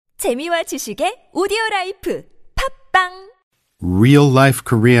재미와 지식의 오디오라이프 팝빵 Real Life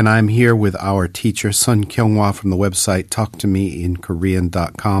Korean. I'm here with our teacher, Sun Kyung-hwa, from the website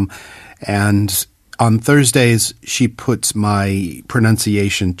talktomeinkorean.com. And on Thursdays, she puts my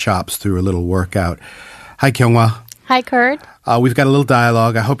pronunciation chops through a little workout. Hi, Kyung-hwa. Hi, Kurt. We've got a little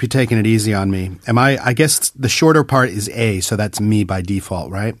dialogue. I hope you're taking it easy on me. I guess the shorter part is A, so that's me by default,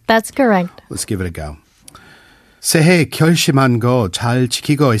 right? That's correct. Let's give it a go. 새해 결심한 거 잘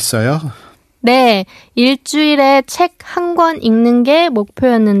지키고 있어요? 네, 일주일에 책 한 권 읽는 게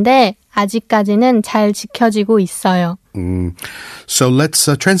목표였는데 아직까지는 잘 지켜지고 있어요. So let's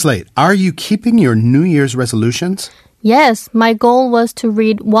translate. Are you keeping your New Year's resolutions? Yes, my goal was to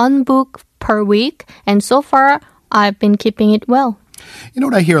read one book per week, and so far I've been keeping it well. You know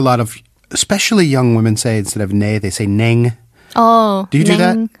what I hear a lot of, especially young women say instead of 네, they say neng. Oh, Do you do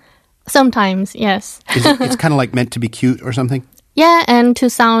that? Sometimes, yes. It's kind of like meant to be cute or something? Yeah, and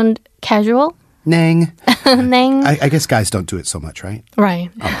to sound casual. Neng. Neng. I guess guys don't do it so much, right? Right.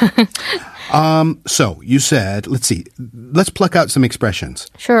 So you said, let's see, let's pluck out some expressions.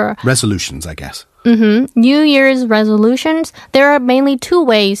 Sure. Resolutions, I guess. New Year's resolutions. There are mainly two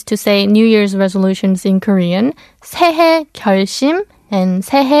ways to say New Year's resolutions in Korean. 새해 결심 and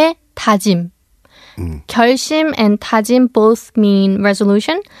새해 다짐. 결심 and 다짐 both mean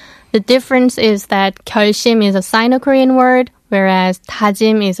resolution. The difference is that 결심 is a Sino-Korean word, whereas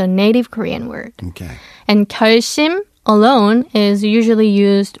다짐 is a native Korean word. Okay. And 결심 alone is usually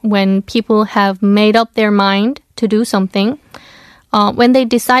used when people have made up their mind to do something. When they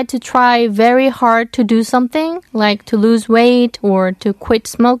decide to try very hard to do something, like to lose weight or to quit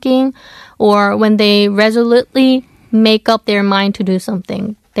smoking, or when they resolutely make up their mind to do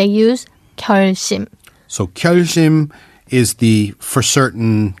something, they use 결심. So 결심 is the for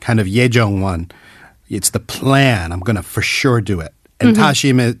certain kind of 예정 one. It's the plan. I'm going to for sure do it. And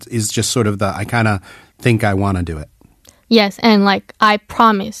다짐 is just sort of the, I kind of think I want to do it. Yes, and like I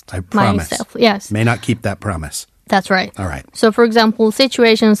promised promise. myself. Yes. May not keep that promise. That's right. All right. So, for example,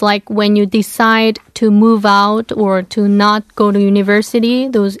 situations like when you decide to move out or to not go to university,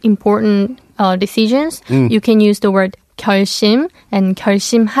 those important decisions, you can use the word 결심 and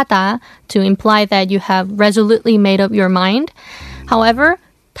결심하다 to imply that you have resolutely made up your mind. However,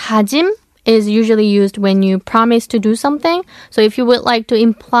 다짐 is usually used when you promise to do something. So if you would like to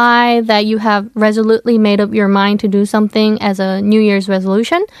imply that you have resolutely made up your mind to do something as a New Year's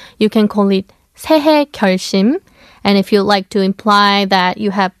resolution, you can call it 새해 결심. And if you'd like to imply that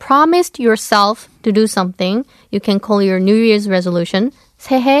you have promised yourself to do something, you can call your New Year's resolution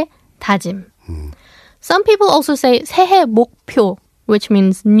새해 다짐. Some people also say 새해 목표, which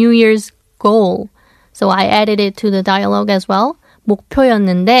means New Year's goal. So I added it to the dialogue as well.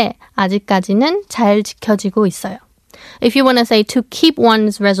 목표였는데 아직까지는 잘 지켜지고 있어요. If you want to say to keep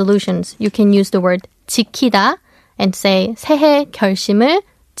one's resolutions, you can use the word 지키다 and say 새해 결심을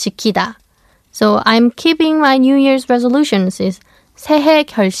지키다. So I'm keeping my New Year's resolutions is 새해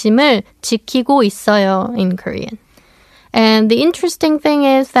결심을 지키고 있어요 in Korean. And the interesting thing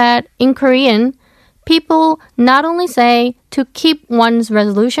is that in Korean, people not only say to keep one's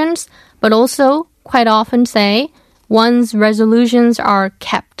resolutions, but also quite often say one's resolutions are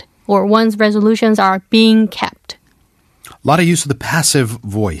kept or one's resolutions are being kept. A lot of use of the passive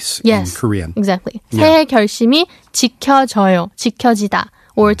voice in Korean. Exactly. 새해 결심이 지켜져요, 지켜지다,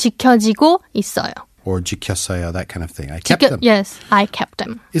 or 지켜지고 있어요. Or 지켰어요, that kind of thing. I kept them. Yes, I kept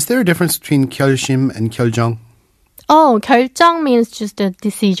them. Is there a difference between 결심 and 결정? Oh, 결정 means just a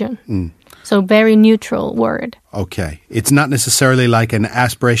decision. So very neutral word. Okay. It's not necessarily like an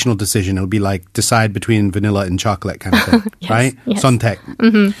aspirational decision. It'll be like decide between vanilla and chocolate kind of thing, yes, right? Yes. 선택.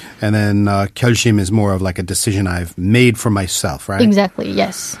 And then 결심 is more of like a decision I've made for myself, right? Exactly,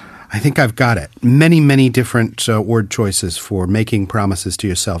 yes. I think I've got it. Many, many different word choices for making promises to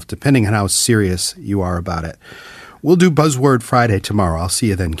yourself, depending on how serious you are about it. We'll do Buzzword Friday tomorrow. I'll see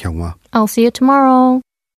you then, Kyung-hwa. I'll see you tomorrow.